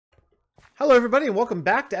Hello everybody and welcome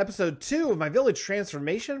back to episode 2 of my village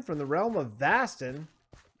transformation from the Realm of Vasten.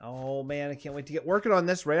 Oh man, I can't wait to get working on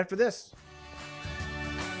this right after this.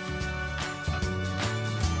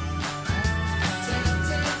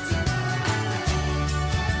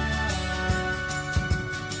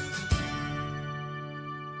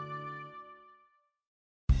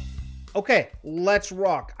 Okay, let's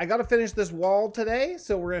rock. I gotta finish this wall today,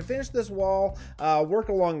 so we're gonna finish this wall, work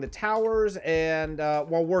along the towers, and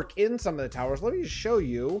work in some of the towers. Let me just show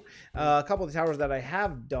you a couple of the towers that I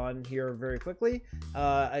have done here very quickly.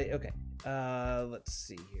 Let's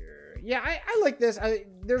see here. Yeah, I like this.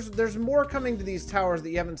 There's more coming to these towers that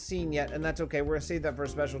you haven't seen yet, and that's okay. We're gonna save that for a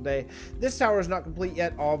special day. This tower is not complete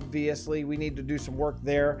yet, obviously. We need to do some work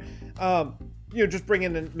there. Just bring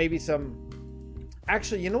in maybe some...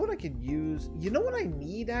 Actually, you know what I could use? You know what I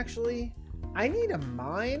need, actually? I need a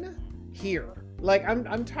mine here. Like,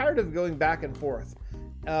 I'm tired of going back and forth.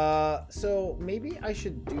 So maybe I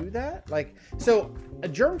should do that? Like, so a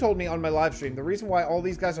germ told me on my live stream, the reason why all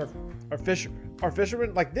these guys are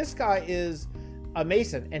fishermen, like this guy is a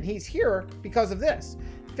mason, and he's here because of this.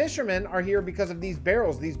 Fishermen are here because of these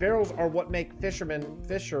barrels. These barrels are what make fishermen.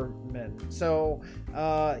 So,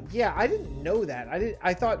 yeah, I didn't know that.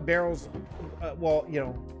 I thought barrels,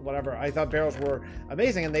 whatever. I thought barrels were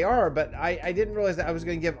amazing, and they are, but I didn't realize that I was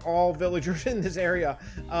going to give all villagers in this area,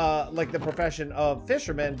 like the profession of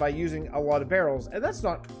fishermen by using a lot of barrels, and that's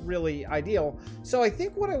not really ideal. So I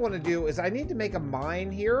think what I want to do is I need to make a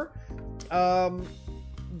mine here,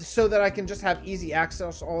 so that I can just have easy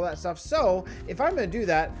access, all that stuff. So if I'm going to do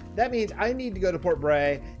that, that means I need to go to Port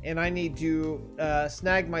Bray, and I need to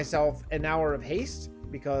snag myself an hour of haste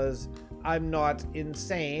because I'm not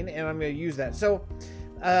insane, and I'm going to use that. So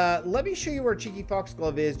let me show you where Cheeky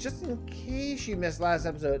Foxglove is, just in case you missed last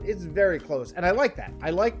episode. It's very close, and I like that.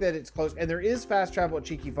 I like that it's close, and there is fast travel at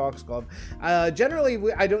Cheeky Foxglove.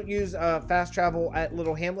 Generally, I don't use fast travel at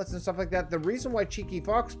little hamlets and stuff like that. The reason why Cheeky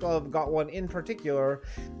Foxglove got one in particular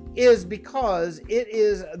is because it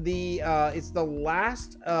is it's the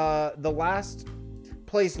last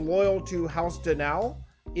place loyal to House Danal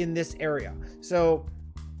in this area. So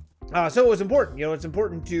it was important, it's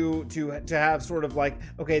important to have sort of like,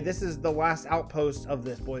 okay, this is the last outpost of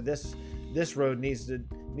this. Boy, this road needs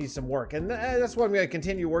some work, and that's what I'm going to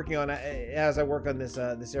continue working on as I work on this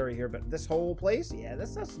area here. But this whole place, yeah,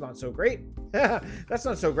 that's not so great. That's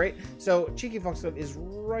not so great. So Cheeky Foxglove is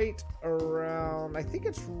right around. I think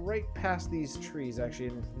it's right past these trees,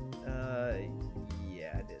 actually.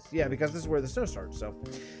 Yeah, it is. Yeah, because this is where the snow starts. So,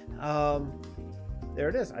 there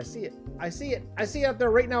it is. I see it. I see it. I see it up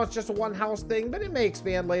there. Right now it's just a one house thing, but it may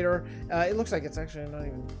expand later. It looks like it's actually not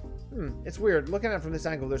even... it's weird. Looking at it from this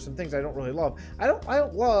angle, there's some things I don't really love. I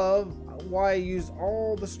don't love why I use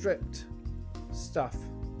all the stripped stuff.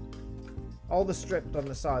 All the stripped on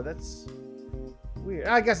the side. That's weird.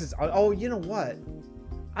 I guess it's... Oh, you know what?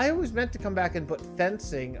 I always meant to come back and put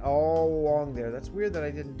fencing all along there. That's weird that I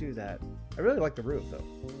didn't do that. I really like the roof, though.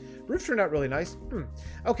 Roof turned out really nice.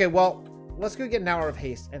 Okay, well... Let's go get an hour of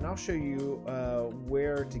haste, and I'll show you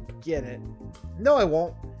where to get it. No, I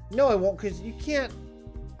won't. No, I won't, because you can't...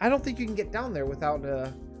 I don't think you can get down there without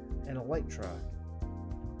an elytra.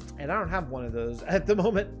 And I don't have one of those at the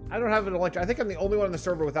moment. I don't have an elytra. I think I'm the only one on the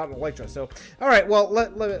server without an elytra. So, all right, well,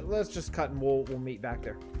 let's just cut, and we'll meet back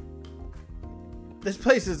there. This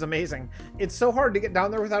place is amazing. It's so hard to get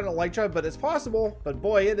down there without an elytra, but it's possible. But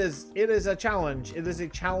boy, it is a challenge. It is a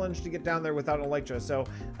challenge to get down there without an elytra. So,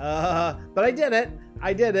 but I did it.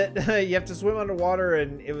 I did it. You have to swim underwater,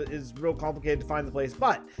 and it is real complicated to find the place.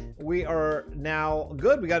 But we are now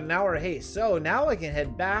good. We got an hour of haste. So now I can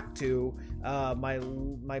head back to my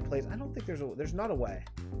place. I don't think there's not a way.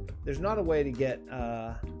 There's not a way to get.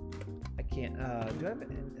 I can't. Do I have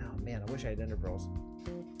an? Oh man, I wish I had ender pearls.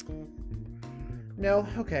 No,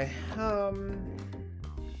 okay. I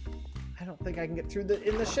don't think I can get through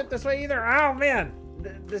in the ship this way either. Oh man,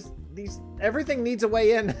 everything needs a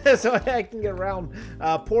way in so I can get around.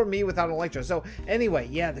 Poor me without an elytra. So anyway,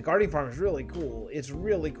 yeah, the guarding farm is really cool. It's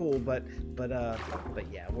really cool, but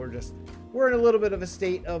yeah, we're in a little bit of a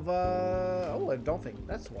state of oh, a dolphin.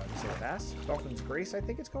 That's why I'm so fast. Dolphin's Grace, I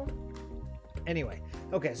think it's called. Anyway,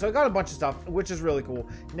 okay, so I got a bunch of stuff, which is really cool.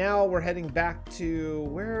 Now we're heading back to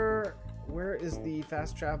where is the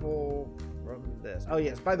fast travel from this? Oh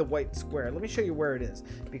yes, by the white square. Let me show you where it is,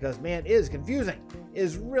 because man, it is confusing. It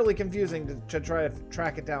is really confusing to try to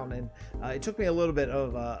track it down, and it took me a little bit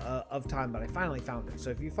of time, but I finally found it. So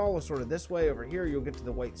if you follow sort of this way over here, you'll get to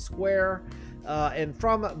the white square, and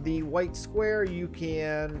from the white square you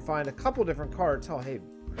can find a couple different carts. Oh hey,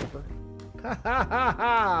 Cooper. Ha ha ha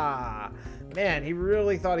ha! Man, he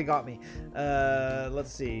really thought he got me.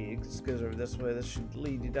 Let's see. This goes over this way. This should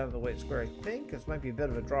lead you down to the white square, I think. This might be a bit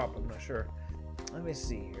of a drop. I'm not sure. Let me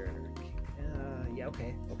see here. Yeah,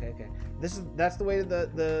 okay. That's the way to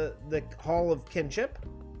the Hall of Kinship.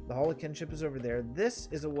 The Hall of Kinship is over there. This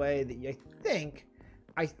is a way that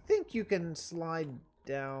I think you can slide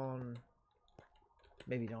down.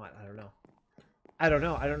 Maybe not. I don't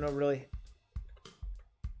know. I don't know really.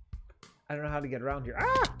 I don't know how to get around here.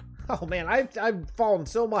 Ah! Oh man, I've fallen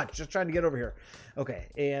so much just trying to get over here. Okay,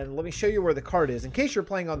 and let me show you where the card is in case you're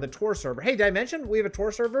playing on the Tor server. Hey, did I mention we have a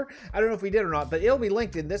Tor server? I don't know if we did or not, but it'll be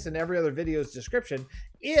linked in this and every other video's description.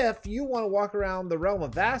 If you want to walk around the Realm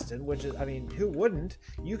of Vasten, which is, I mean, who wouldn't?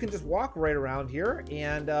 You can just walk right around here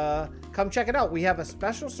and come check it out. We have a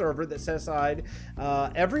special server that's set aside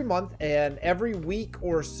every month and every week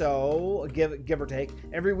or so, give or take,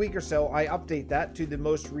 every week or so, I update that to the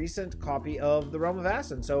most recent copy of the Realm of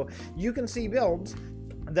Vasten. So you can see builds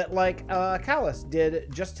that like Callus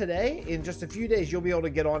did just today. In just a few days, you'll be able to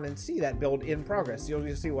get on and see that build in progress.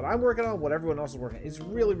 You'll see what I'm working on, what everyone else is working on. It's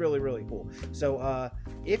really, really, really cool. So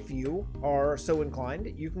if you are so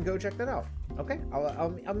inclined, you can go check that out. Okay,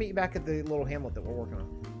 I'll meet you back at the little hamlet that we're working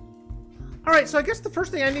on. All right, so I guess the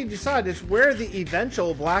first thing I need to decide is where the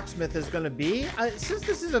eventual blacksmith is going to be. Since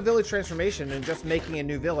this is a village transformation and just making a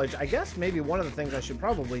new village, I guess maybe one of the things I should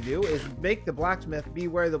probably do is make the blacksmith be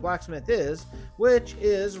where the blacksmith is, which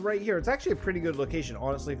is right here. It's actually a pretty good location,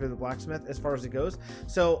 honestly, for the blacksmith as far as it goes.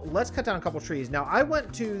 So let's cut down a couple trees. Now, I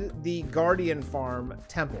went to the Guardian Farm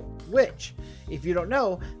Temple, which, if you don't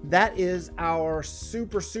know, that is our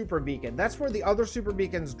super beacon. That's where the other super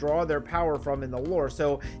beacons draw their power from in the lore.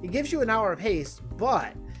 So it gives you an hour of haste,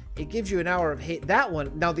 but it gives you an hour of haste. That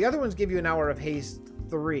one, now the other ones give you an hour of haste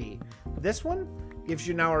 3. This one gives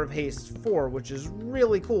you an hour of haste 4, which is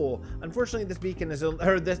really cool. Unfortunately, this beacon is,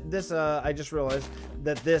 or this I just realized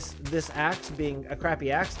that this axe, being a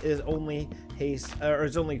crappy axe, is only haste, or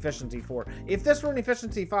is only efficiency 4. If this were an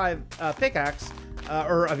efficiency 5 pickaxe,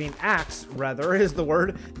 or I mean axe rather is the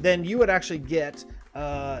word, then you would actually get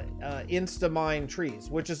insta-mine trees,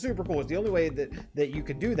 which is super cool. It's the only way that you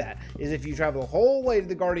can do that is if you travel the whole way to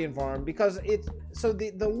the Guardian Farm, because it's so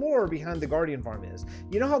the lore behind the Guardian Farm is,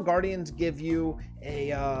 you know how Guardians give you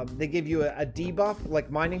a they give you a debuff, like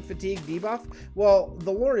mining fatigue debuff. Well,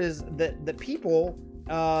 the lore is that the people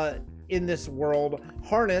in this world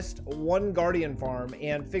harnessed one Guardian Farm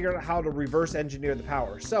and figured out how to reverse engineer the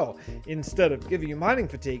power. So instead of giving you mining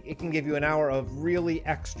fatigue, it can give you an hour of really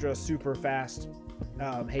extra super fast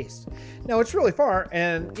haste. Now it's really far,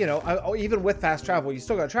 and you know, even with fast travel, you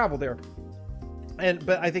still got to travel there.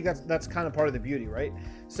 But I think that's kind of part of the beauty, right?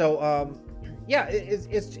 So yeah,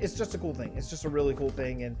 it's just a cool thing. It's just a really cool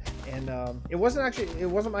thing, and it wasn't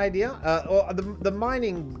my idea. The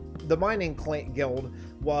mining guild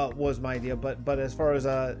was my idea, but as far as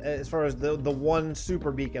the one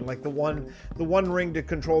super beacon, like the one ring to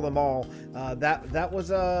control them all, that was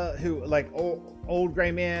who, like old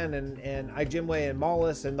Gray Man and Ijimwe and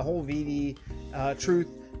Mollis and the whole VD Truth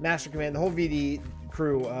Master Command, the whole VD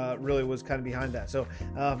crew really was kind of behind that. So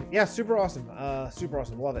yeah, super awesome,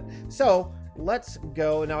 love it. So let's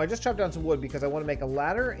go. Now I just chopped down some wood because I want to make a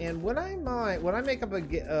ladder, and when I make up a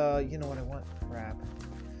you know what I want? Crap.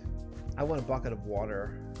 I want a bucket of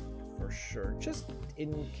water for sure, just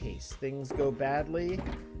in case things go badly.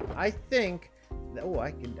 I think that, oh,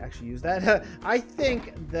 I can actually use that. I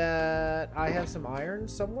think that I have some iron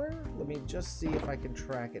somewhere. Let me just see if I can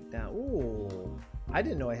track it down. Ooh, I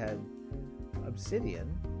didn't know I had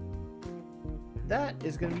obsidian. That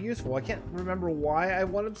is going to be useful. I can't remember why I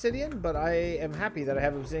want obsidian, but I am happy that I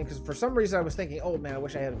have obsidian, because for some reason I was thinking, oh man, I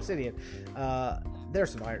wish I had obsidian.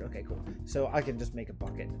 There's some iron. Okay, cool. So I can just make a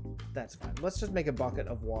bucket. That's fine. Let's just make a bucket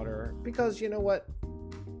of water, because you know what?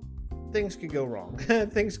 Things could go wrong.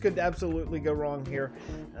 Things could absolutely go wrong here.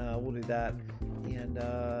 We'll do that. And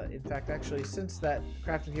in fact, actually, since that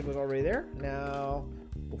crafting table was already there, now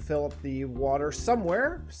we'll fill up the water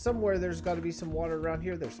somewhere. Somewhere there's got to be some water around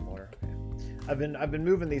here. There's some water. Okay. I've been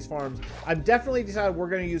moving these farms. I've definitely decided we're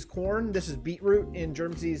going to use corn. This is beetroot in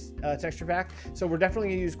Germsy's texture pack, so we're definitely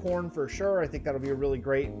going to use corn for sure. I think that'll be a really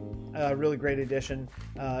great addition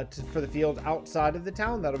for the field outside of the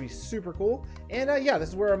town. That'll be super cool. And yeah, this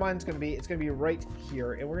is where our mine's going to be. It's going to be right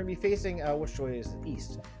here, and we're going to be facing which way is it?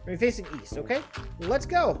 East. We're going to be facing east. Okay, let's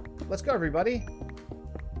go. Let's go, everybody.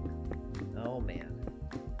 Oh man,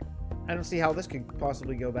 I don't see how this could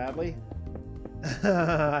possibly go badly.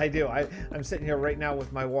 I do. I'm sitting here right now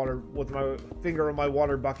with my finger on my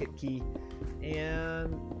water bucket key,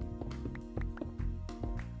 and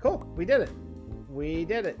cool, we did it. We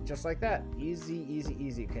did it just like that. Easy, easy,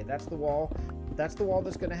 easy. Okay, that's the wall. That's the wall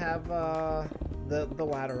that's going to have the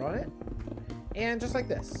ladder on it. And just like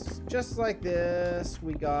this,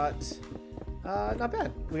 we got not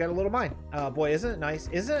bad. We got a little mine. Boy, isn't it nice?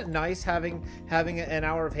 Isn't it nice having an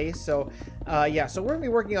hour of haste? So yeah, so we're gonna be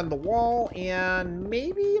working on the wall and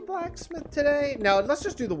maybe a blacksmith today. No, let's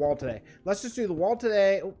just do the wall today. Let's just do the wall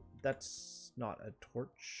today. Oh, that's not a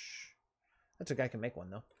torch. That's okay, I can make one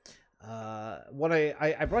though. What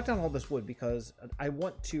I brought down all this wood because I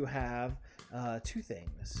want to have two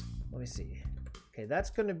things. Let me see. Okay, that's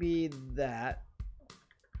going to be that.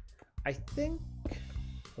 I think.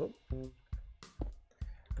 Oh.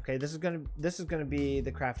 Okay, this is gonna be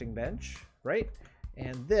the crafting bench, right?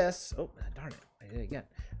 And this. Oh, darn it! I did it again.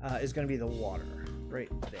 Is going to be the water right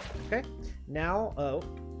there. Okay. Now,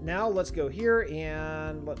 now let's go here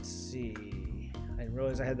and let's see. I didn't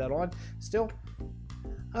realize I had that on. Still.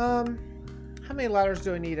 How many ladders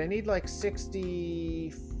do I need? I need like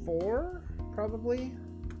 64, probably.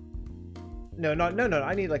 No.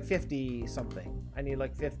 I need like 50 something. I need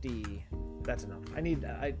like 50. That's enough. I need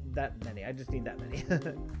that many. I just need that many.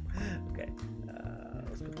 Okay.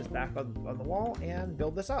 Let's put this back on the wall and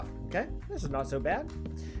build this up. Okay. This is not so bad.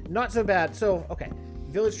 Not so bad. So, okay.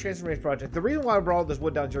 Village transformation project. The reason why I brought all this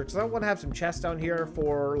wood down here is because I want to have some chests down here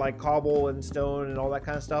for like cobble and stone and all that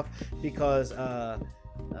kind of stuff because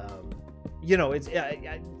you know, it's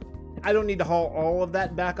I don't need to haul all of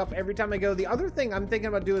that back up every time I go. The other thing I'm thinking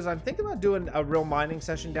about doing is doing a real mining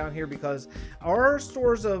session down here because our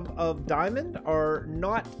stores of diamond are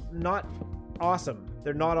not awesome.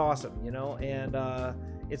 They're not awesome, you know, and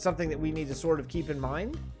it's something that we need to sort of keep in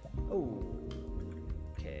mind. Oh,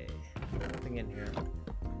 okay, nothing in here.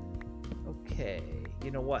 Okay, you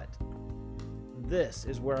know what? This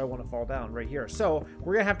is where I want to fall down right here. So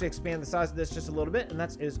we're gonna have to expand the size of this just a little bit, and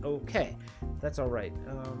that is okay. That's all right.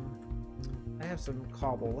 I have some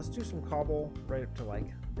cobble. Let's do some cobble right up to like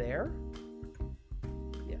there.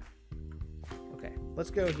 Yeah. Okay.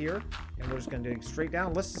 Let's go here, and we're just gonna dig straight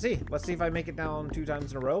down. Let's see. Let's see if I make it down 2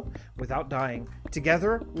 times in a row without dying.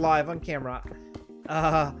 Together, live on camera.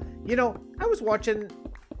 You know, I was watching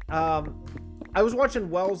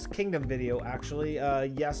Wells' Kingdom video actually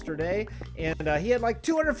yesterday, and he had like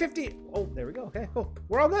 250. Oh, there we go. Okay, cool.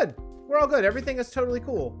 We're all good. We're all good. Everything is totally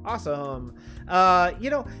cool. Awesome.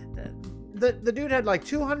 You know, the dude had like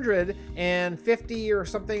 250 or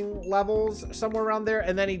something levels somewhere around there,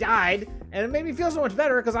 and then he died, and it made me feel so much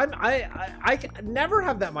better because I never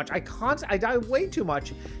have that much. I die way too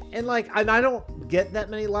much, and like I don't get that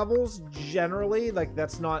many levels generally. Like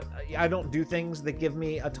that's not, I don't do things that give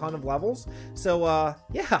me a ton of levels. So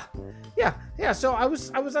yeah. So I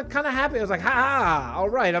was like kind of happy. I was like, ha, all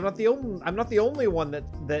right. I'm not the only one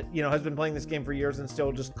that you know has been playing this game for years and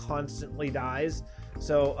still just constantly dies.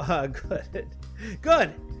 So good.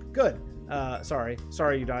 Sorry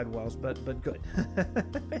you died, Wells, but good.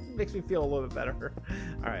 It makes me feel a little bit better.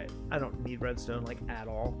 All right, I don't need redstone like at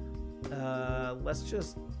all. Let's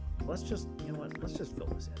just you know what? Let's just fill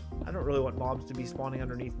this in. I don't really want mobs to be spawning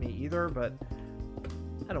underneath me either, but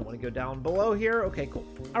I don't want to go down below here. Okay, cool.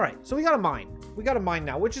 All right, so we got a mine. We got a mine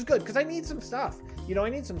now, which is good because I need some stuff. You know, I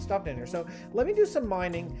need some stuff in here. So let me do some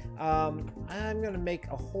mining. I'm going to make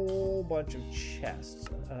a whole bunch of chests.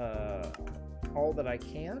 All that I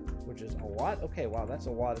can, which is a lot. Okay, wow, that's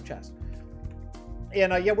a lot of chests.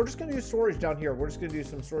 And yeah, we're just going to do storage down here. We're just going to do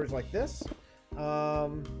some storage like this.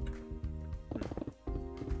 I'm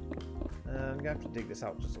going to have to dig this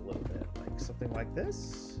out just a little bit. Like something like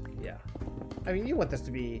this. Yeah. I mean, you want this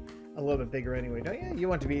to be a little bit bigger anyway, don't you? You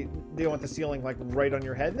want the ceiling like right on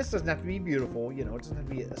your head. And this doesn't have to be beautiful, you know. It doesn't have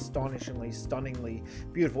to be astonishingly, stunningly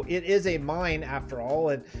beautiful. It is a mine after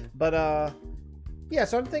all, but yeah.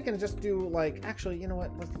 So I'm thinking just do like, actually, you know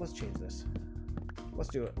what? Let's change this. Let's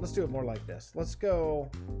do it. Let's do it more like this. Let's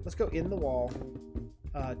go in the wall,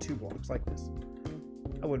 2 blocks like this.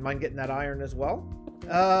 I wouldn't mind getting that iron as well,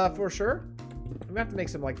 for sure. I'm gonna have to make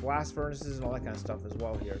some like blast furnaces and all that kind of stuff as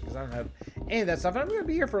well here because I don't have any of that stuff. I'm gonna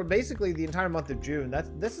be here for basically the entire month of June.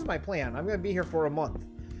 This is my plan. I'm gonna be here for a month.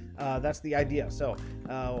 That's the idea. So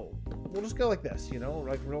we'll just go like this, you know,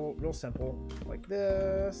 like real simple, like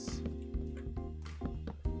this.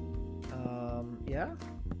 Yeah,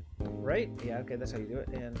 right. Yeah, okay, that's how you do it.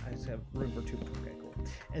 And I just have room for 2. Okay, cool.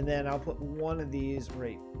 And then I'll put one of these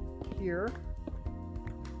right here.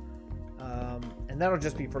 And that'll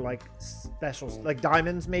just be for like specials, like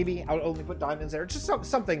diamonds maybe. I'll only put diamonds there. Just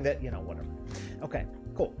something that, you know, whatever. Okay.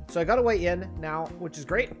 Cool. So I got a way in now, which is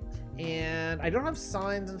great. And I don't have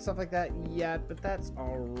signs and stuff like that yet, but that's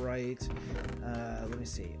all right. Let me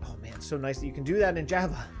see. Oh man, it's so nice that you can do that in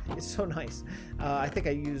Java. It's so nice. I think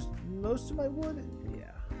I used most of my wood.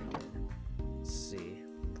 Yeah. Let's see.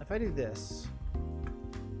 If I do this,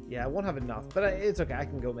 yeah, I won't have enough, but it's okay. I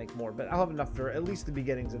can go make more, but I'll have enough for at least the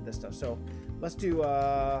beginnings of this stuff. So let's do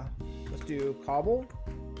cobble.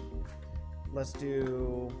 Let's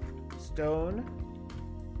do stone.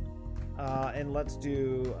 And let's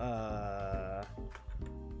do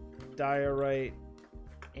diorite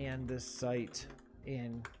and this site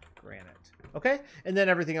in granite. Okay, and then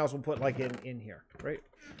everything else we'll put like in here, right?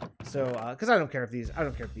 So because I don't care if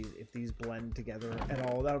these blend together at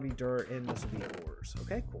all. That'll be dirt and this will be ores.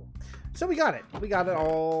 Okay, cool. So we got it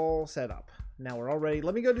all set up. Now we're all ready.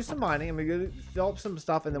 Let me go do some mining. I'm gonna go fill up some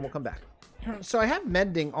stuff and then we'll come back. So I have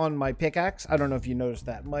mending on my pickaxe. I don't know if you noticed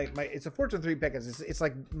that. It's a Fortune 3 pickaxe. It's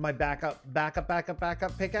like my backup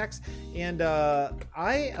pickaxe. And I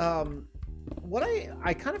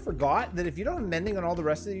kind of forgot that if you don't have mending on all the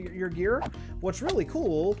rest of your gear, what's really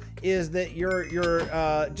cool is that you're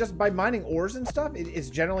just by mining ores and stuff, it's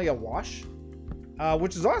generally a wash,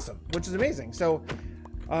 which is awesome, which is amazing. So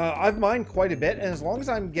I've mined quite a bit, and as long as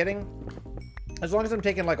I'm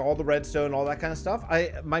taking like all the redstone, all that kind of stuff,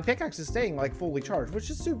 my pickaxe is staying like fully charged, which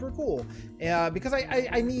is super cool. Because I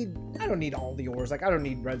don't need all the ores. Like I don't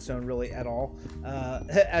need redstone really at all,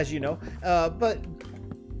 as you know. But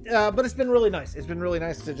it's been really nice. It's been really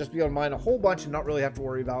nice to just be able to mine a whole bunch and not really have to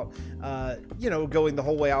worry about, going the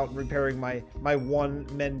whole way out and repairing my one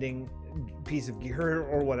mending piece of gear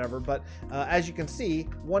or whatever. But as you can see,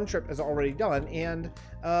 one trip is already done, and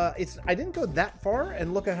I didn't go that far.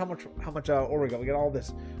 And look at how much ore we got. We got all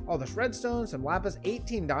this redstone, some lapis,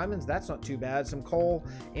 18 diamonds. That's not too bad. Some coal,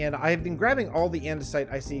 and I've been grabbing all the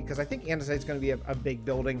andesite I see because I think andesite is going to be a big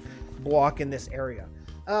building block in this area.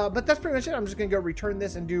 But that's pretty much it. I'm just gonna go return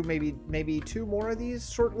this and do maybe 2 more of these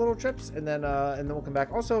short little trips, and then we'll come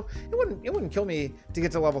back. Also, it wouldn't kill me to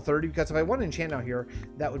get to level 30, because if I want to enchant out here,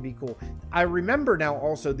 that would be cool. I remember now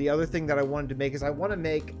also the other thing that I wanted to make is I want to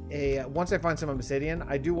make once I find some obsidian,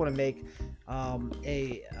 I do want to make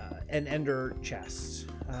an ender chest.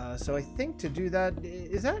 So I think to do that,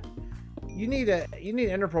 you need an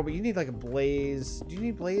ender pearl, but you need like a blaze. Do you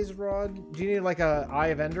need blaze rod? Do you need like a eye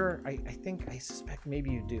of ender? I suspect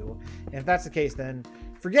maybe you do. And if that's the case, then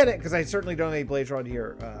forget it, because I certainly don't have any blaze rod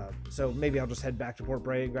here. So maybe I'll just head back to Port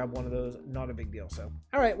Bray and grab one of those. Not a big deal. So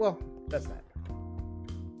all right, well, that's that.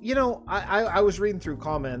 You know, I was reading through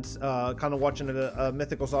comments, kind of watching a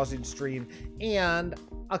Mythical Sausage stream, and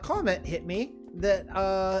a comment hit me that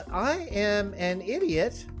I am an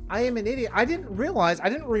idiot. I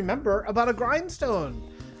didn't remember about a grindstone.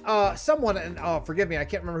 Someone, and forgive me, I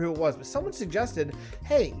can't remember who it was, but someone suggested,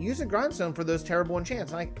 hey, use a grindstone for those terrible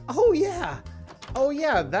enchants. And oh yeah,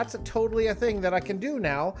 that's totally a thing that I can do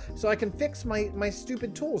now, so I can fix my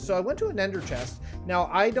stupid tools. So I went to an ender chest. Now,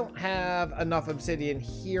 I don't have enough obsidian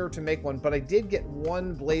here to make one, but I did get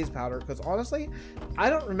 1 blaze powder, because honestly, I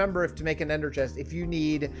don't remember if to make an ender chest, if you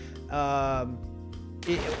need,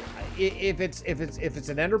 if it's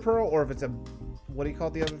an ender pearl, or if it's a, what do you call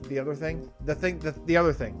it, the other thing? The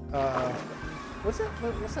other thing. What's that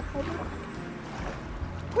called?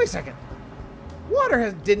 Wait a second.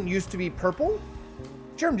 Water didn't used to be purple.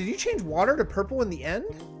 Jerem, did you change water to purple in the end?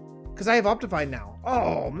 Because I have Optifine now.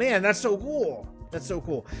 Oh man, that's so cool. That's so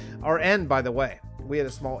cool. Our end, by the way, we had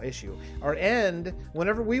a small issue. Our end,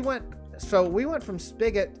 whenever we went from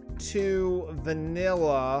Spigot to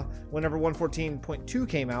vanilla whenever 1.14.2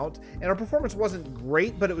 came out, and our performance wasn't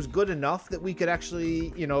great, but it was good enough that we could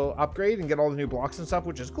actually, upgrade and get all the new blocks and stuff,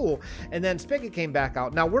 which is cool. And then Spigot came back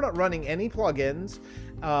out. Now we're not running any plugins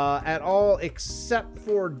at all except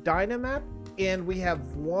for Dynamap, and we have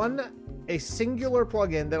a singular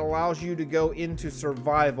plugin that allows you to go into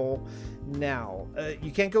survival. Now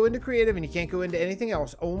you can't go into creative and you can't go into anything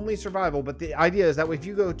else, only survival. But the idea is that if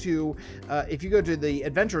you go to the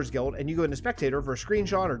Adventurers Guild and you go into spectator for a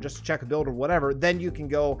screenshot or just to check a build or whatever, then you can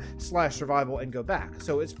go /survival and go back.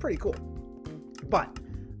 So it's pretty cool. But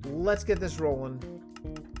let's get this rolling.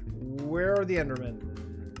 Where are the Endermen?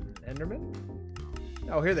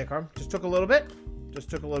 Oh, here they come. Just took a little bit,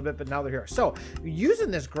 but now they're here. So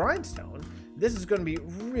using this grindstone, this is going to be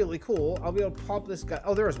really cool. I'll be able to pop this guy.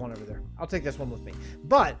 Oh, there is one over there. I'll take this one with me.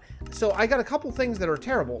 But, so I got a couple things that are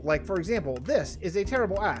terrible. Like, for example, this is a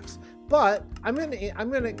terrible axe. but I'm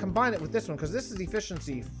gonna combine it with this one because this is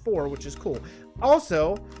efficiency 4, which is cool.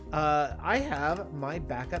 Also, I have my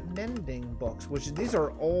backup mending books, which these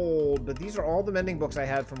are old, but these are all the mending books I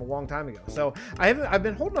had from a long time ago. So I've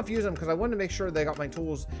been holding off using them because I wanted to make sure they got my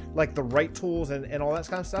tools, like the right tools and all that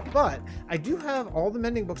kind of stuff. But I do have all the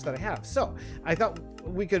mending books that I have, so I thought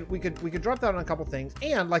we could drop that on a couple things.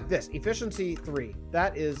 And like this, efficiency 3,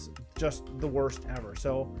 that is just the worst ever.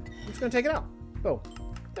 So I'm just gonna take it out. Boom.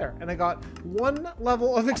 There, and I got 1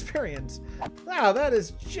 level of experience. Wow, that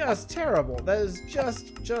is just terrible. That is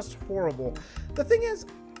just horrible. The thing is,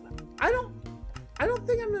 I don't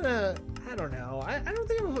think I'm gonna, I don't know. I don't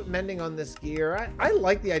think I'm gonna put mending on this gear. I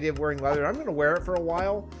like the idea of wearing leather. I'm gonna wear it for a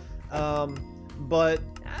while. But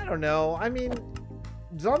I don't know. I mean,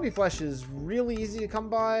 zombie flesh is really easy to come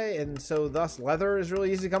by, and so thus leather is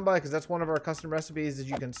really easy to come by because that's one of our custom recipes, is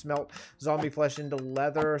you can smelt zombie flesh into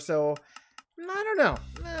leather. So I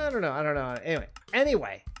don't know. Anyway.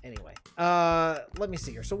 Let me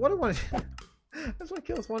see here. So what do I want to do? That's what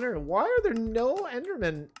Kill's wondering. Why are there no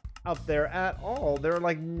Endermen up there at all? There are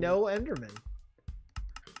like no Endermen.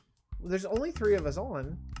 There's only 3 of us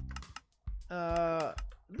on.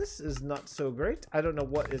 This is not so great. I don't know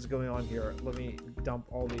what is going on here. Let me dump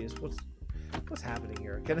all these. What's happening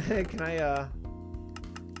here? Can I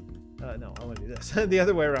no, I want to do this. The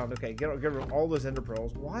other way around. Okay, get rid of all those ender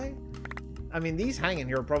pearls. Why? I mean, these hanging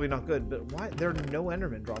here are probably not good, but why? There are no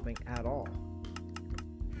Endermen dropping at all.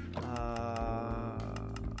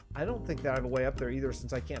 I don't think that I have a way up there either,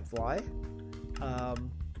 since I can't fly. I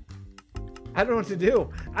don't know what to do.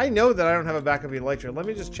 I know that I don't have a backup elytra. Let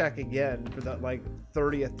me just check again for that, like,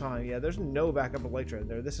 30th time. Yeah, there's no backup elytra in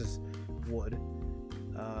there. This is wood.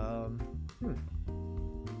 I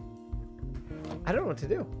don't know what to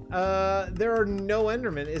do. There are no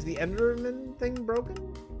Endermen. Is the Enderman thing broken?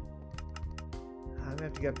 I'm gonna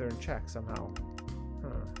have to get up there and check somehow.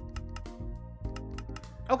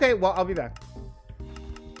 Okay, well, I'll be back.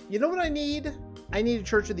 You know what I need? I need a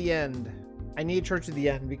Church of the End. I need a Church of the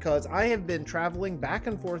End because I have been traveling back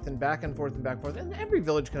and forth and back and forth and back and forth, and every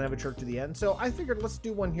village can have a Church of the End. So I figured let's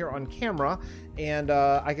do one here on camera, and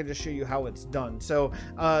I can just show you how it's done. So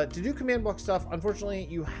to do command block stuff, unfortunately,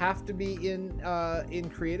 you have to be in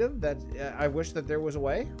creative. That I wish that there was a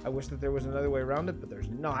way. I wish that there was another way around it, but there's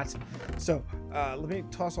not. So let me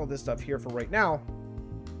toss all this stuff here for right now,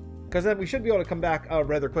 because then we should be able to come back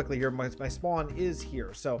rather quickly here. My spawn is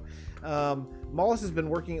here. So Mollis has been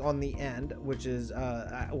working on the end, which is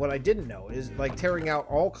what I didn't know is like tearing out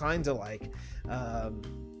all kinds of like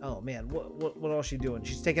oh man, what else is she doing?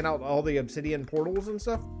 She's taking out all the obsidian portals and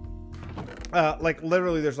stuff. Like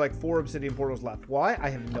literally there's like 4 obsidian portals left. Why? I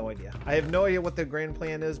have no idea. I have no idea what the grand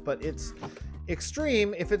plan is, but it's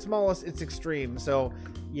extreme. If it's Mollis, it's extreme. So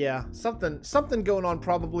yeah, something going on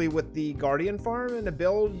probably with the Guardian farm and a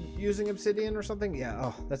build using obsidian or something. Yeah,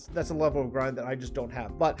 oh, that's a level of grind that I just don't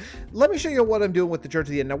have. But let me show you what I'm doing with the Church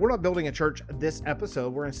of the End. Now, we're not building a church this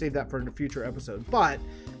episode. We're going to save that for a future episode. But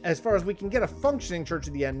as far as we can get a functioning Church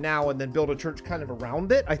of the End now and then build a church kind of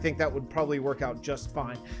around it, I think that would probably work out just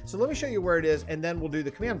fine. So let me show you where it is, and then we'll do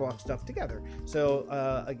the command block stuff together. So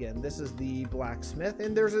again, this is the blacksmith,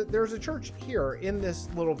 and there's a church here in this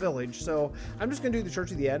little village. So I'm just going to do the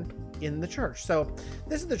Church of the End in the church. So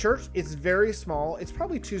this is the church. It's very small. It's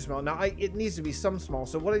probably too small. Now it needs to be some small.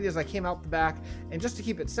 So what I did is I came out the back, and just to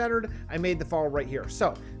keep it centered, I made the fall right here.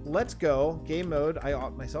 So let's go game mode. I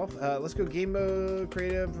opt myself. Let's go game mode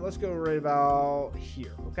creative. Let's go right about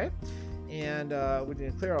here. Okay. And we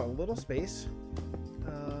need to clear out a little space.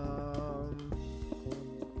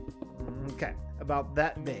 Okay. About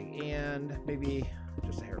that big, and maybe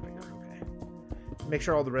just a hair bigger. Make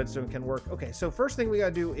sure all the redstone can work. Okay, so first thing we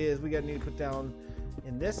gotta do is we gotta need to put down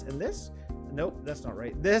in this and this. Nope, that's not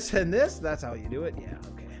right. This and this, that's how you do it. Yeah,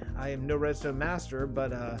 okay. I am no redstone master,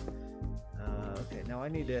 but okay, now I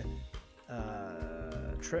need to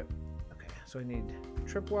trip. Okay, so I need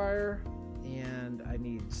tripwire and I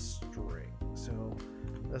need string. So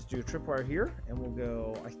let's do a tripwire here, and we'll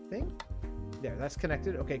go, I think, there, that's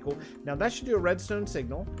connected. Okay, cool. Now that should do a redstone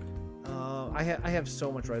signal. I have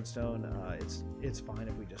so much redstone. It's fine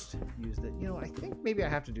if we just use it. You know, I think maybe I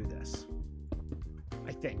have to do this.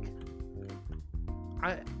 I think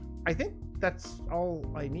that's all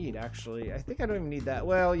I need, actually. I think I don't even need that.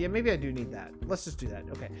 Well, yeah, maybe I do need that. Let's just do that.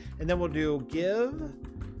 Okay, and then we'll do give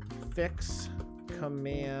fix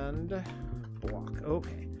command block.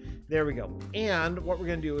 Okay, there we go. And what we're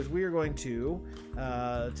going to do is we are going to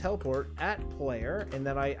teleport at player, and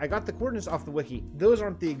then I got the coordinates off the wiki. Those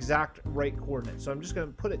aren't the exact right coordinates, so I'm just going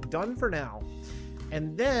to put it done for now.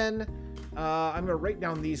 And then I'm going to write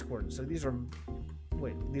down these coordinates. So these are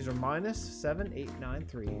wait, these are minus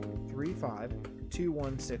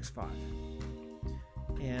 7893352165.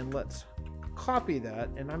 And let's copy that,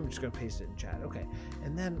 and I'm just going to paste it in chat. Okay,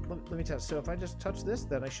 and then let me test. So if I just touch this,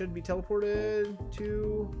 then I should be teleported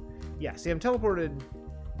to, yeah, see, I'm teleported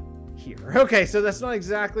here. Okay, so that's not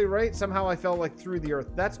exactly right. Somehow I fell like through the earth.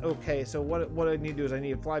 That's okay. So what I need to do is I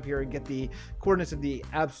need to fly up here and get the coordinates of the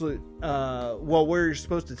absolute, well, where you're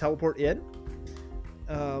supposed to teleport in.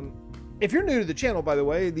 If you're new to the channel, by the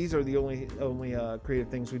way, these are the only creative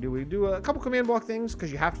things we do. We do a couple command block things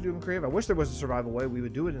because you have to do them creative. I wish there was a survival way. We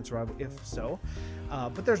would do it in survival if so,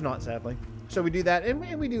 but there's not, sadly. So we do that,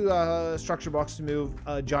 and we do structure blocks to move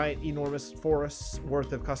giant, enormous forests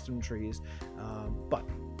worth of custom trees. But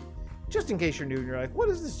just in case you're new and you're like, what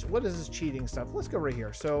is this? What is this cheating stuff? Let's go right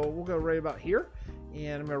here. So we'll go right about here,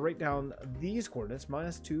 and I'm gonna write down these coordinates: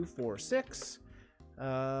 minus 2, 4, 6,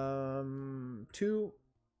 2,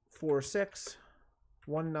 4, 6,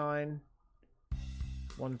 1, 9,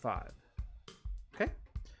 1, 5. Okay.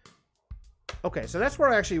 Okay, so that's where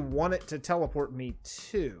I actually want it to teleport me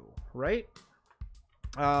to, right?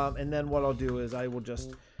 And then what I'll do is I will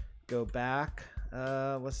just go back.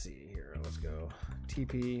 Let's see here. Let's go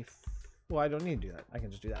TP. Well, I don't need to do that. I can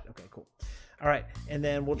just do that. Okay, cool. All right, and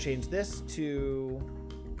then we'll change this to.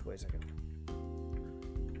 Wait a second.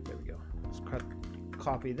 There we go. Let's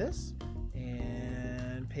copy this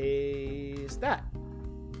and paste that.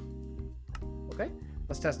 Okay,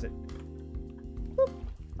 let's test it. Boop.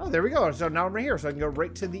 Oh, there we go. So now I'm right here, so I can go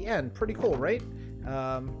right to the end. Pretty cool, right?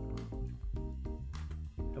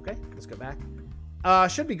 Okay, let's go back.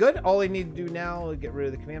 Should be good. All I need to do now is get rid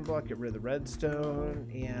of the command block, get rid of the redstone,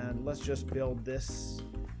 and let's just build this.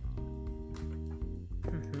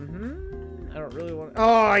 I don't really want to...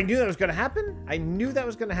 Oh, I knew that was going to happen. I knew that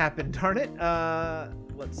was going to happen. Darn it.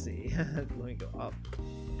 Let's see. Let me go up.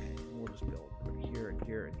 Okay, we'll just build right here and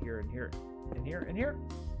here and here and here and here and here.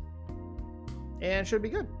 And should be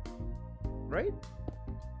good. Right?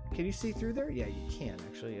 Can you see through there? Yeah, you can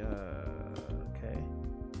actually. Okay.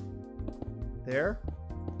 There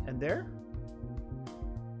and there.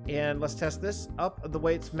 And let's test this up the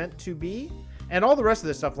way it's meant to be. And all the rest of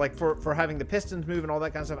this stuff, like for having the pistons move and all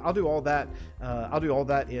that kind of stuff, I'll do all that. I'll do all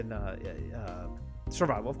that in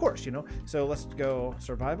survival, of course, you know. So let's go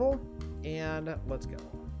survival, and let's go.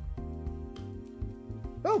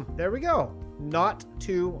 Boom! There we go. Not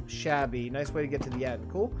too shabby. Nice way to get to the end.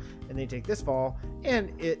 Cool. And then you take this fall,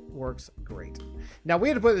 and it works great. Now we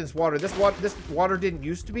had to put in this water. This water didn't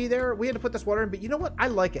used to be there. We had to put this water in, but you know what? I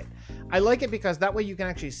like it. I like it because that way you can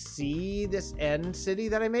actually see this end city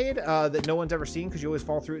that I made that no one's ever seen because you always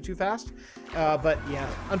fall through it too fast. But yeah,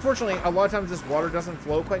 unfortunately, a lot of times this water doesn't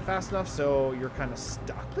flow quite fast enough, so you're kind of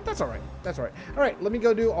stuck. But that's all right. That's all right. All right, let me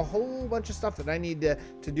go do a whole bunch of stuff that I need to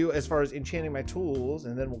do as far as enchanting my tools,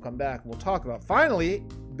 and then we'll come back and we'll talk about finally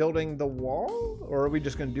building the wall. Or are we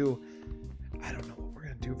just going to do... I don't know what we're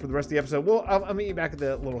going to do for the rest of the episode. Well, I'll meet you back at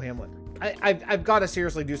the little hamlet. I've got to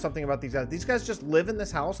seriously do something about these guys. These guys just live in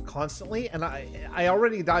this house constantly, and I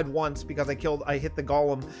already died once because I hit the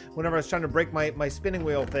golem whenever I was trying to break my spinning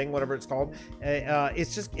wheel thing, whatever it's called.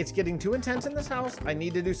 It's getting too intense in this house. I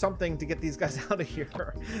need to do something to get these guys out of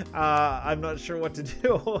here. I'm not sure what to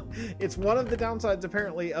do. It's one of the downsides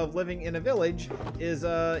apparently of living in a village is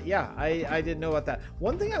yeah, I didn't know about that.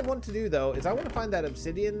 One thing I want to do though is I want to find that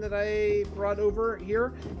obsidian that I brought over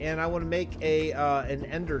here, and I want to make an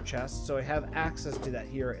ender chest. So I have access to that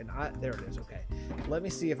here, and there it is. Okay, let me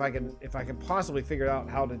see if I can possibly figure out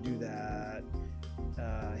how to do that.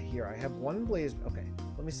 Here I have one blaze. Okay,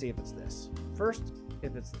 let me see if it's this first.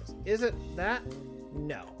 If it's this, is it that?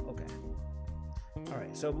 No. Okay. All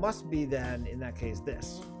right. So it must be then in that case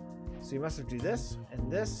this. So you must have to do this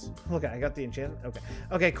and this. Look, I got the enchantment. Okay.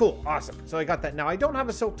 Okay. Cool. Awesome. So I got that. Now I don't have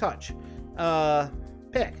a silk touch.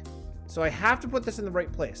 Pick. So I have to put this in the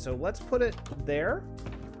right place. So let's put it there.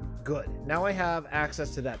 Good. Now I have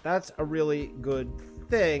access to that. That's a really good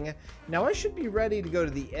thing. Now I should be ready to go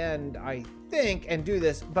to the end, I think, and do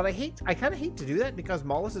this, but I kind of hate to do that because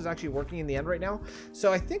Mollis is actually working in the end right now.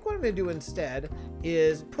 So I think what I'm going to do instead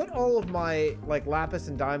is put all of my like lapis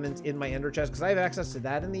and diamonds in my ender chest because I have access to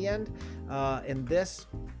that in the end, and this,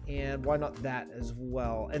 and why not that as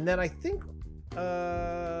well? And then I think,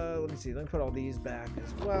 let me see, let me put all these back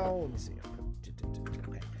as well. Let me see. Okay.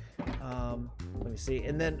 Let me see,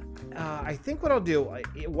 and then I think what I'll do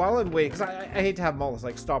while I'm waiting, because I hate to have Mollis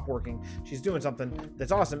like stop working, she's doing something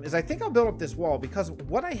that's awesome, is I think I'll build up this wall, because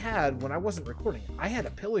what I had when I wasn't recording, I had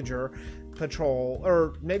a pillager patrol,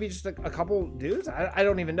 or maybe just a couple dudes, I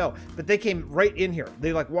don't even know, but they came right in here.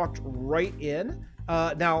 They like walked right in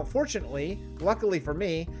Now, fortunately, luckily for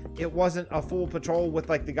me, it wasn't a full patrol with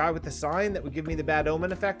like the guy with the sign that would give me the bad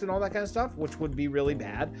omen effect and all that kind of stuff, which would be really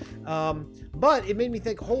bad. But it made me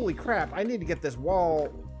think, holy crap, I need to get this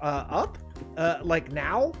wall up like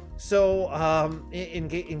now, so in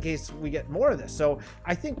case we get more of this. So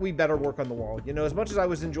I think we better work on the wall. You know, as much as I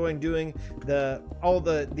was enjoying doing the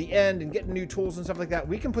end and getting new tools and stuff like that,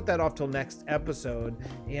 we can put that off till next episode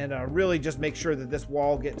and really just make sure that this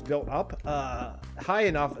wall gets built up high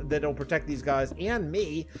enough that it'll protect these guys and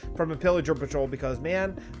me from a pillager patrol, because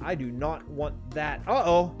man, I do not want that.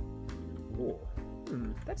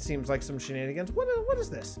 That seems like some shenanigans. What is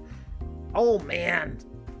this? Oh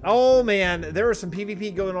man, there is some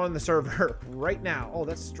PvP going on in the server right now. Oh,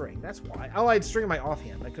 that's string. That's why. Oh, I had string in my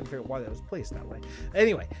offhand. I couldn't figure out why that was placed that way.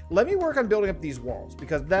 Anyway, let me work on building up these walls,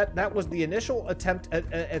 because that was the initial attempt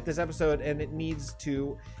at this episode, and it needs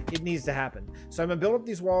to happen. So I'm gonna build up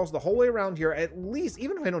these walls the whole way around here, at least,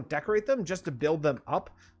 even if I don't decorate them, just to build them up.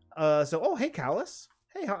 Oh, hey, Callus.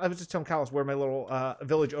 Hey, I was just telling Callus where my little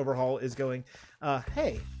village overhaul is going.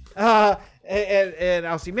 Hey. And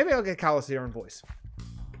I'll see. Maybe I'll get Callus here in voice.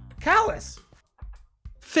 Callus!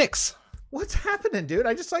 Fix! What's happening, dude?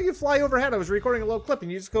 I just saw you fly overhead. I was recording a little clip,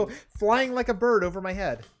 and you just go flying like a bird over my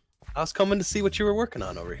head. I was coming to see what you were working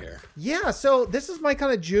on over here. Yeah, so this is my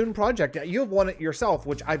kind of June project. You have won it yourself,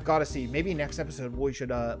 which I've got to see. Maybe next episode we should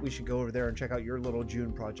go over there and check out your little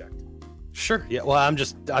June project. Sure. Yeah. Well, I'm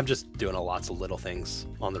just doing lots of little things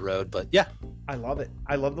on the road, but yeah. I love it.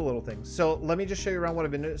 I love the little things. So let me just show you around what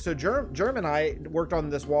I've been doing. So Germ and I worked on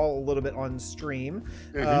this wall a little bit on stream.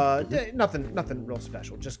 Nothing real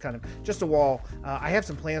special. Just a wall. I have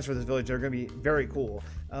some plans for this village. They're going to be very cool.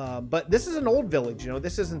 But this is an old village. You know,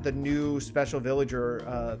 this isn't the new special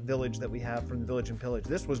villager village that we have from the Village and Pillage.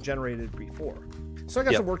 This was generated before. So I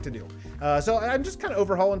got some work to do. So I'm just kind of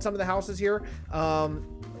overhauling some of the houses here.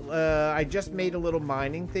 I just made a little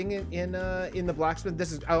mining thing in the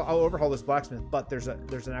blacksmith. I'll overhaul this blacksmith, but there's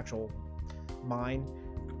an actual mine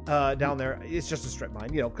down there. It's just a strip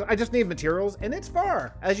mine. You know, I just need materials, and it's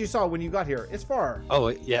far, as you saw when you got here. It's far. Oh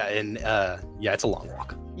yeah, and yeah, it's a long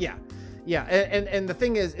walk. Yeah, and the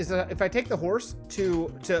thing is if I take the horse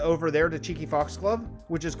to over there to Cheeky Foxglove,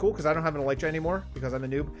 which is cool because I don't have an elytra anymore because I'm a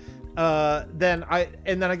noob. Then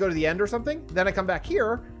I go to the end or something. Then I come back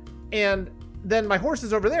here, and then my horse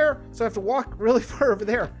is over there, so I have to walk really far over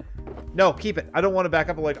there. No, keep it. I don't want to back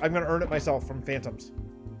up a leg. I'm going to earn it myself from phantoms.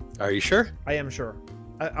 Are you sure? I am sure.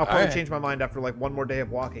 I'll probably change my mind after like one more day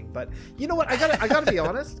of walking. But you know what? I gotta be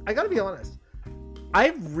honest.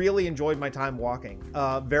 I've really enjoyed my time walking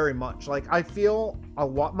very much. Like, I feel a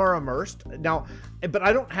lot more immersed now, but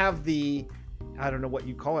I don't have I don't know what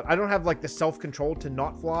you call it. I don't have like the self-control to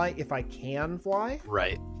not fly if I can fly.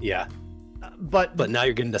 Right. Yeah. But now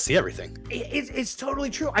you're getting to see everything. It's totally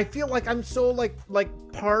true. I feel like I'm so like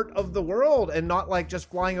part of the world and not like just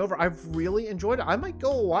flying over. I've really enjoyed it. I might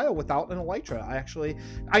go a while without an elytra.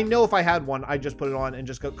 I know if I had one, I'd just put it on and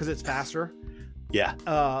just go because it's faster. Yeah.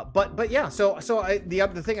 But yeah. So the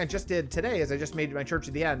other thing I just did today is I just made my church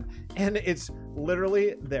at the end, and it's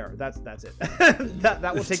literally there. That's it.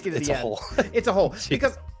 that will take you to the end. It's a hole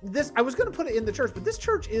because I was going to put it in the church, but this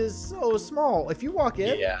church is so small. If you walk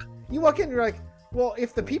in, you walk in, you're like, well,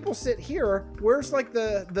 if the people sit here, where's like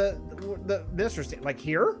the minister stand? Like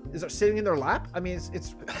here? Is it sitting in their lap? I mean,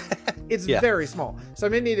 it's very small. So I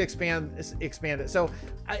may need to expand it. So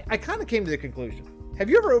I kind of came to the conclusion. Have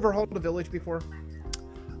you ever overhauled a village before?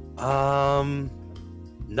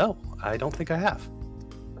 No, I don't think I have.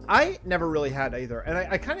 I never really had either. And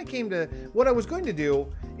I kind of came to what I was going to do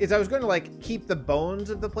is I was going to like keep the bones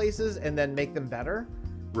of the places and then make them better.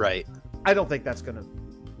 Right. I don't think that's going to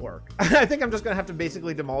work. I think I'm just going to have to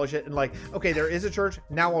basically demolish it and like, okay, there is a church.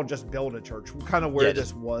 Now I'll just build a church, kind of where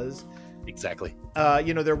this was. Exactly.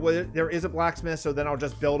 You know, there is a blacksmith, so then I'll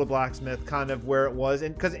just build a blacksmith kind of where it was,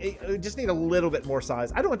 and because it just need a little bit more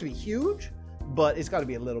size. I don't want it to be huge, but it's got to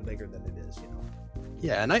be a little bigger than it is, you know.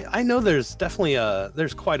 Yeah, and I know there's definitely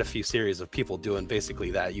there's quite a few series of people doing basically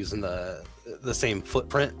that, using the same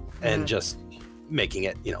footprint and just making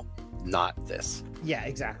it, you know, not this. Yeah,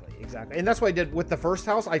 exactly, and that's what I did with the first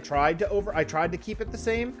house. I tried to keep it the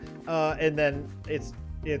same, and then it's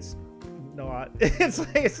not.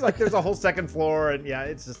 It's like there's a whole second floor, and yeah,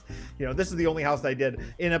 it's just, you know, this is the only house that I did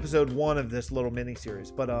in episode 1 of this little mini series.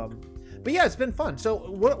 But yeah, it's been fun. So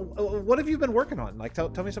what have you been working on? Like, tell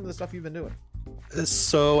me some of the stuff you've been doing.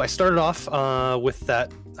 So I started off with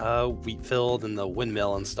that wheat field and the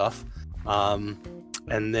windmill and stuff, and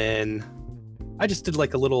then I just did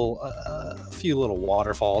like a few little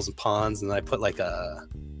waterfalls and ponds, and then I put like a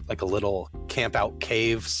little camp out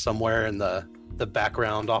cave somewhere in the the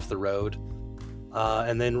background off the road.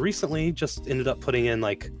 And then recently just ended up putting in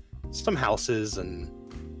like some houses and,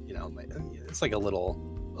 you know, it's like a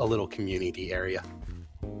little community area.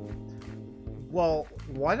 Well,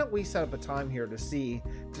 why don't we set up a time here to see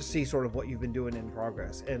sort of what you've been doing in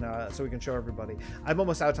progress, and so we can show everybody. I'm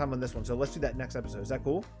almost out of time on this one, so let's do that next episode. Is that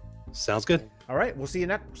cool? Sounds good. All right, we'll see you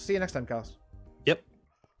next time, Callus. Yep.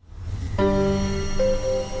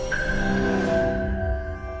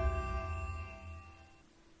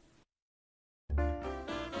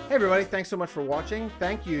 Hey everybody, thanks so much for watching.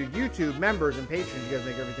 Thank you, YouTube members and patrons. You guys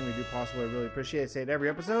make everything we do possible. I really appreciate it. I say it every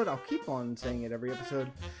episode. I'll keep on saying it every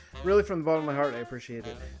episode. Really, from the bottom of my heart, I appreciate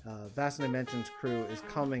it. Vasten Dimensions crew is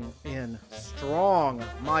coming in strong.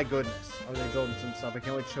 My goodness. Are they building some stuff? I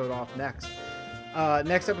can't wait to show it off next.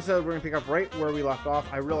 Next episode, we're going to pick up right where we left off.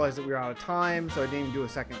 I realized that we were out of time, so I didn't even do a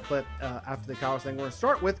second clip after the Callus thing. We're going to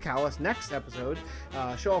start with Callus next episode,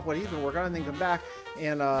 show off what he's been working on, and then come back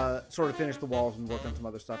and sort of finish the walls and work on some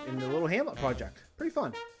other stuff in the little hamlet project. Pretty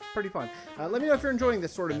fun. Pretty fun. Let me know if you're enjoying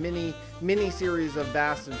this sort of mini series of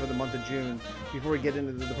Vasten for the month of June before we get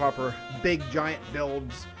into the proper big giant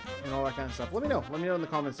builds and all that kind of stuff. Let me know. Let me know in the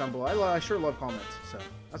comments down below. I sure love comments. So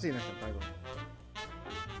I'll see you next time. Bye.